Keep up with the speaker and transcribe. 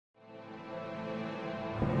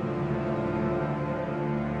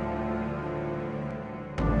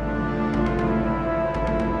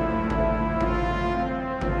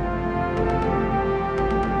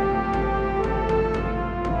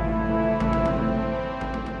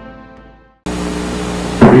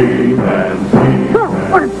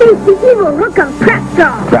Oh, or face the evil look of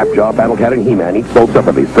Trapjaw. Trapjaw, Battle Cat, and He-Man each sold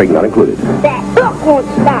separately, string not included. That hook won't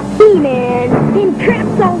stop He-Man. In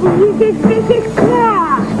Trapjaw will use his vicious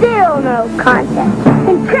claw. Still no contest.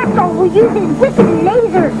 And Trapjaw will use his wicked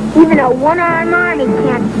laser. Even a one-armed army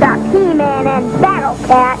can't stop He-Man and Battle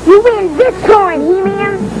Cat. You win this coin,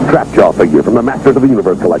 He-Man. Trapjaw figure from the Masters of the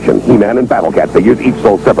Universe collection. He-Man and Battle Cat figures each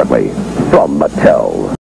sold separately. From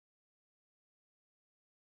Mattel.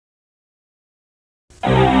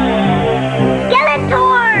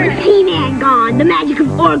 Skeletor! With He-Man gone, the magic of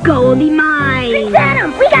Orko will be mine. Prince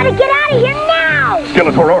Adam, we gotta get out of here now!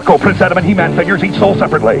 Skeletor, Orko, Prince Adam, and He-Man figures each sold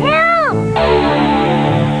separately. Help!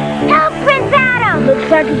 Help, Prince Adam! Looks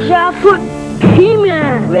like a job for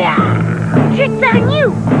He-Man. Trick's on you,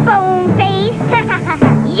 bone face!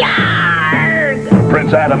 Yarg!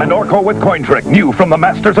 Prince Adam and Orko with Coin Trick, new from the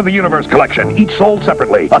Masters of the Universe collection, each sold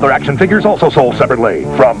separately. Other action figures also sold separately.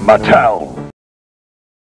 From Mattel.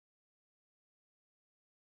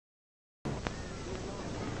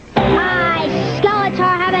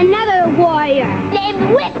 Skeletor have another warrior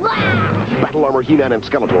named Whiplash! Battle Armor He-Man and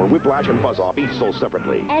Skeletor, Whiplash and Buzz-Off each sold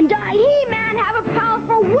separately. And I, He-Man, have a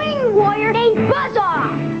powerful winged warrior named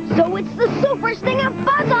Buzz-Off! So it's the super stinger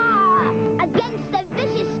Buzz-Off against the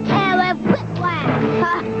vicious tail of Whiplash!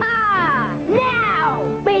 Ha-ha! Now,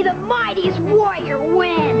 may the mightiest warrior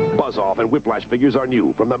win! Buzz-Off and Whiplash figures are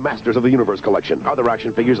new from the Masters of the Universe collection. Other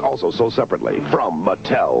action figures also sold separately. From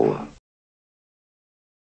Mattel.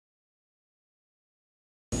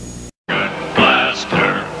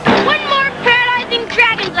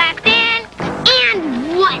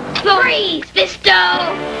 Freeze, Fisto!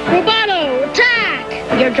 Roboto,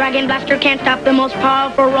 attack! Your Dragon Blaster can't stop the most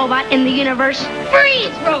powerful robot in the universe.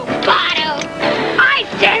 Freeze, Roboto! I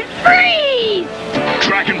said freeze!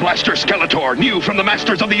 Dragon Blaster Skeletor, new from the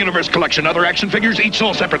Masters of the Universe collection. Other action figures each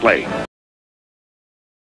sold separately.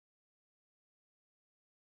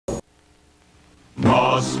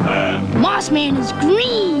 Mossman. Mossman is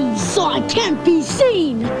green, so I can't be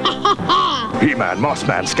seen. Ha ha ha! He-Man,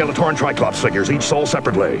 Mossman, Skeletor, and Triclops figures each sold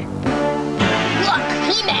separately. Look,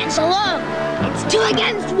 He-Man's alone. It's 2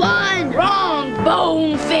 against 1. Wrong,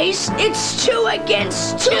 bone face. It's 2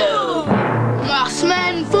 against 2.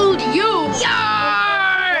 Mossman fooled you.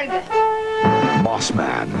 Yarg!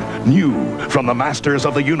 Mossman, new from the Masters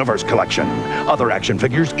of the Universe collection. Other action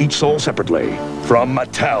figures each sold separately. From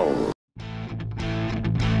Mattel.